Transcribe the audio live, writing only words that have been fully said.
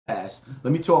ass.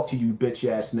 Let me talk to you, bitch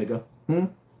ass nigga.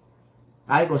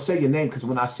 I ain't gonna say your name because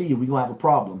when I see you, we gonna have a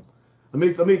problem.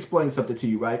 Let me explain something to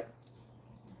you, right?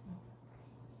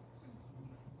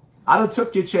 I done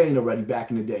took your chain already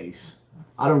back in the days.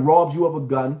 I done robbed you of a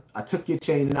gun. I took your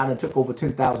chain and I done took over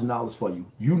 $10,000 for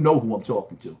you. You know who I'm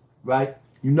talking to, right?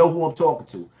 You know who I'm talking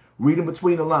to. Reading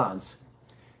between the lines.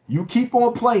 You keep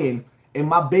on playing in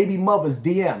my baby mother's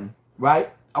DM,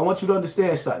 right? I want you to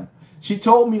understand something. She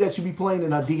told me that you be playing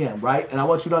in her DM, right? And I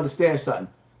want you to understand something.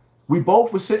 We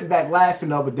both were sitting back laughing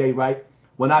the other day, right?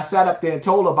 When I sat up there and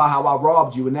told her about how I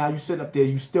robbed you, and now you sitting up there,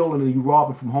 you stealing and you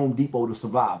robbing from Home Depot to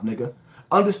survive, nigga.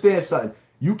 Understand something.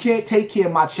 You can't take care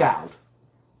of my child.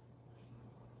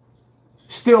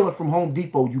 Stealing from Home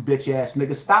Depot, you bitch ass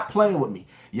nigga. Stop playing with me.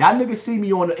 Y'all niggas see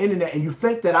me on the internet and you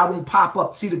think that I won't pop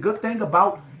up. See, the good thing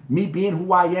about me being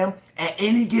who I am, at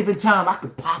any given time, I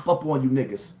could pop up on you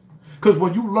niggas. Because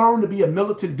when you learn to be a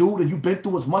militant dude and you've been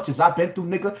through as much as I've been through,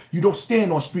 nigga, you don't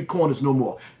stand on street corners no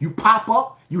more. You pop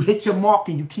up, you hit your mark,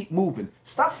 and you keep moving.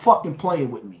 Stop fucking playing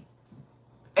with me.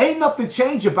 Ain't nothing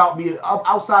changed about me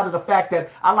outside of the fact that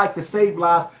I like to save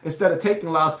lives instead of taking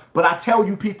lives. But I tell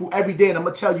you people every day, and I'm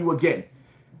going to tell you again,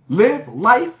 live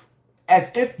life as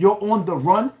if you're on the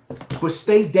run, but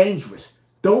stay dangerous.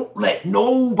 Don't let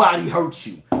nobody hurt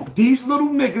you. These little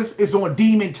niggas is on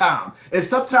demon time. And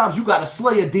sometimes you got to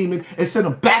slay a demon and send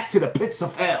them back to the pits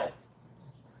of hell.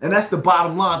 And that's the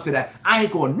bottom line to that. I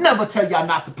ain't going to never tell y'all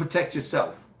not to protect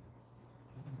yourself.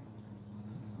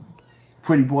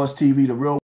 Pretty Boss TV, the real